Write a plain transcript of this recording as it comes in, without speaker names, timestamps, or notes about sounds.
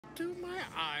do my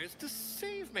eyes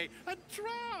deceive me? A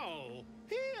drow!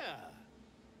 Here!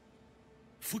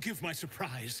 Forgive my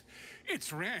surprise.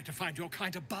 It's rare to find your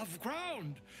kind above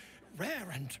ground. Rare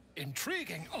and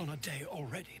intriguing on a day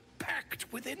already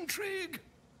packed with intrigue.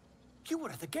 You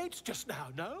were at the gates just now,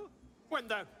 no? When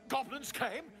the goblins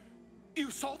came?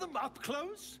 You saw them up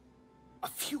close? A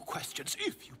few questions,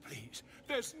 if you please.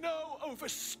 There's no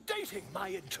overstating my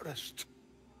interest.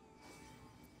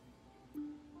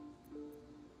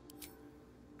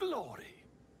 Glory.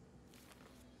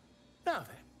 Now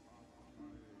then,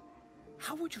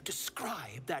 how would you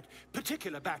describe that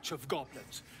particular batch of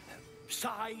goblins?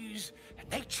 Size,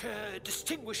 nature,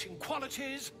 distinguishing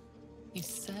qualities? You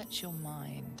search your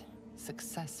mind,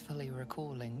 successfully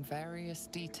recalling various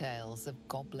details of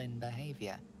goblin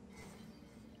behavior.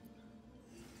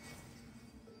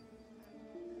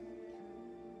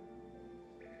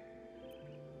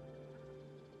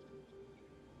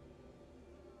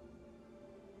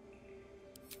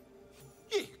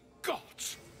 Ye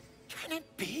gods! Can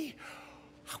it be?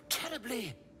 How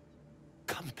terribly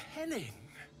compelling.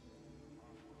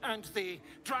 And the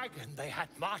dragon they had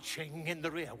marching in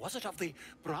the rear, was it of the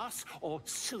brass or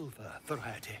silver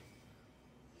variety?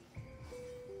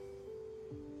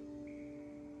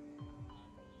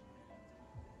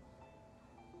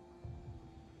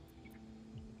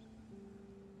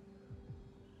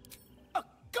 A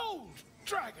gold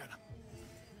dragon!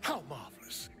 How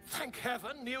marvelous. Thank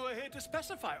heaven you were here to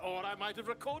specify, or I might have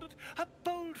recorded a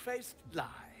bold-faced lie.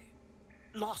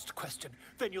 Last question,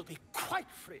 then you'll be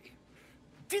quite free.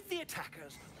 Did the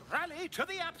attackers rally to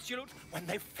the absolute when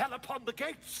they fell upon the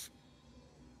gates?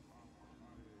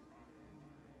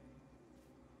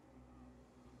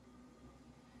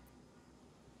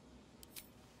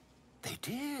 They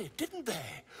did, didn't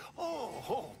they?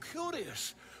 Oh,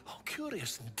 curious. Oh,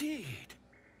 curious indeed.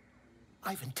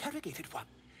 I've interrogated one,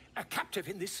 a captive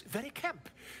in this very camp.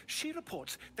 She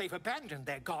reports they've abandoned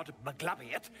their god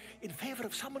Maglabiet in favor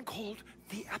of someone called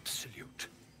the Absolute.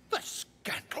 The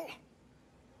scandal!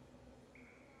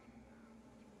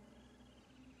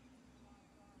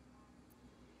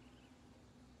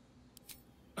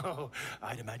 Oh,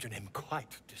 I'd imagine him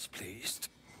quite displeased.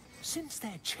 Since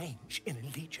their change in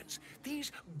allegiance,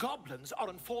 these goblins are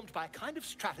informed by a kind of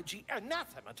strategy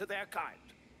anathema to their kind.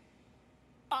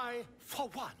 I, for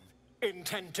one,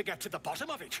 intend to get to the bottom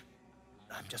of it.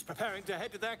 I'm just preparing to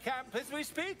head to their camp as we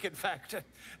speak, in fact.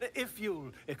 If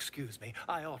you'll excuse me,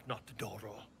 I ought not to door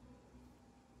roll.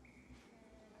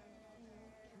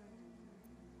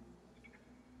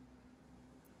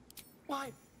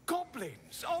 Why,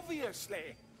 goblins,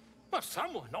 obviously. Well,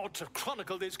 someone ought to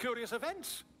chronicle these curious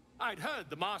events. I'd heard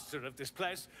the master of this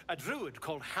place, a druid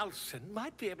called Halsin,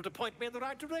 might be able to point me in the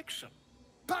right direction.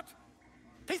 But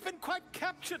he's been quite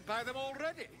captured by them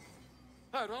already.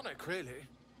 Ironic, really.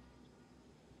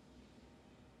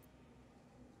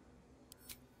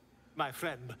 My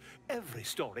friend, every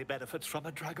story benefits from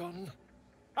a dragon.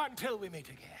 Until we meet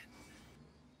again.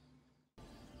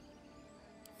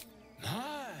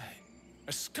 My,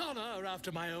 a scholar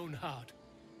after my own heart.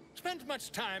 Spent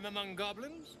much time among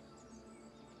goblins?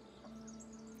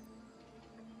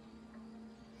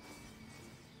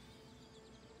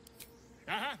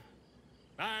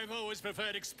 I've always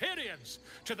preferred experience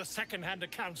to the second-hand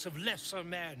accounts of lesser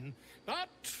men,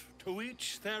 but to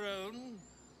each their own.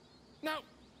 Now,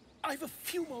 I've a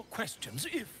few more questions,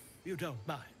 if you don't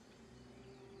mind.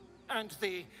 And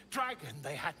the dragon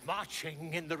they had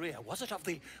marching in the rear, was it of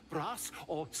the brass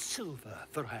or silver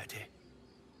variety?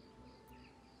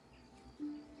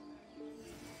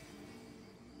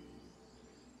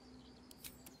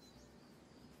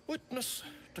 Witness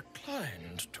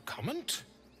declined to comment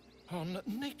on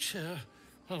nature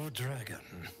of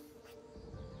dragon.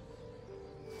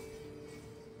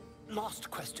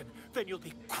 Last question, then you'll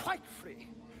be quite free.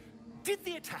 Did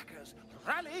the attackers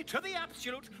rally to the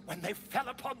absolute when they fell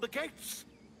upon the gates?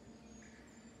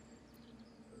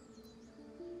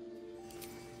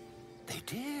 They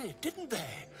did, didn't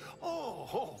they?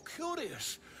 Oh,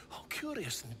 curious. Oh,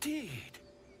 curious indeed.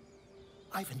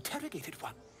 I've interrogated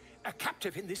one, a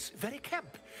captive in this very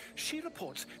camp. She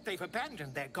reports they've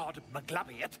abandoned their god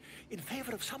Maglabiet in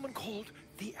favor of someone called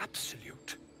the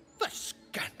Absolute. The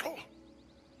scandal!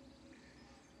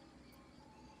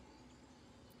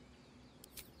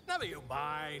 Never you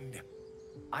mind.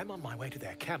 I'm on my way to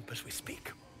their camp as we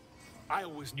speak. I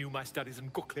always knew my studies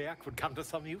in Gukliak would come to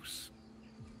some use.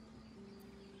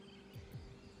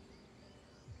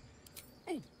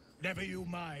 Oh, never you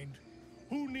mind.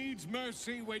 Who needs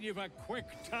mercy when you've a quick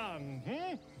tongue,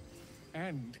 hmm?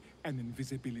 And an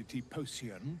invisibility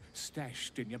potion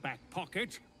stashed in your back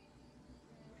pocket?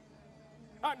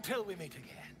 Until we meet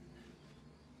again.